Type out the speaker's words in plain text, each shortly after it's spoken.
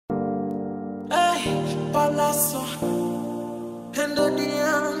Palazzo and the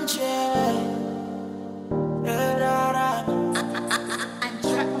angel.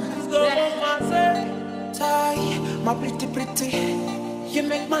 My pretty, you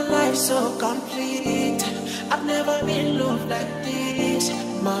make my life so complete. I've never been loved like this,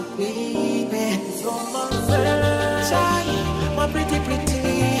 my baby. My pretty,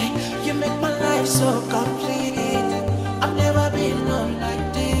 you make my life so complete. I've never been loved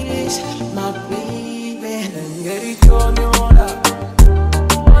like this, my baby. Get it on your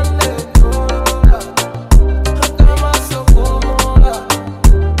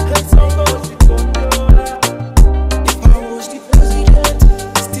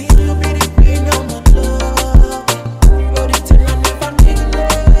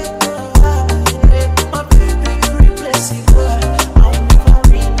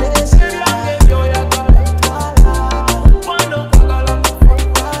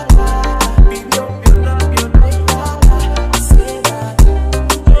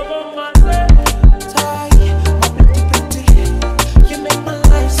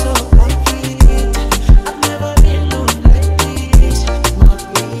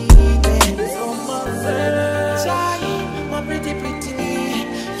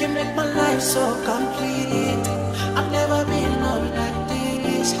so complete. I've never been loved like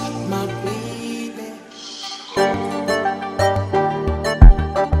this, my baby.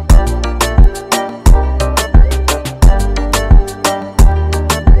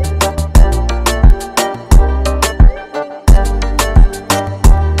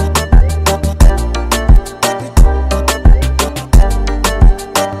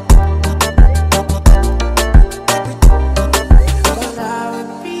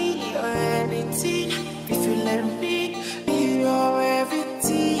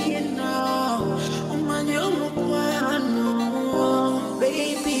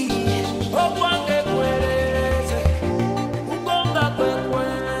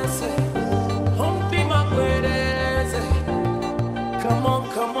 Come on,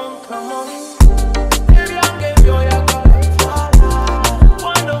 come on, come on.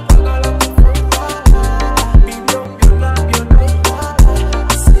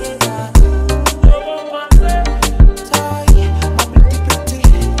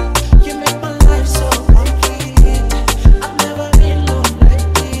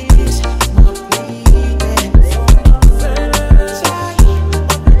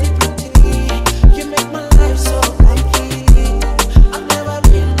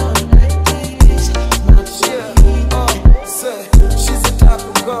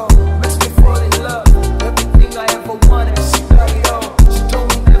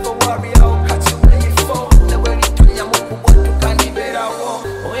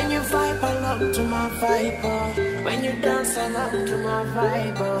 When you dance along to my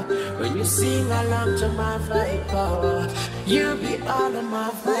vibe, when you sing along to my vibe, you be all of my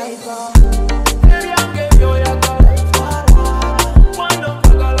vibe. Baby, I'll give you your God.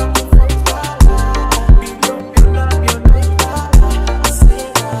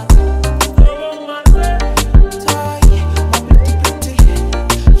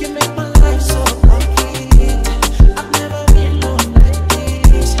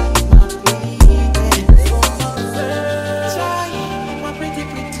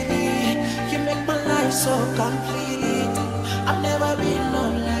 So complete.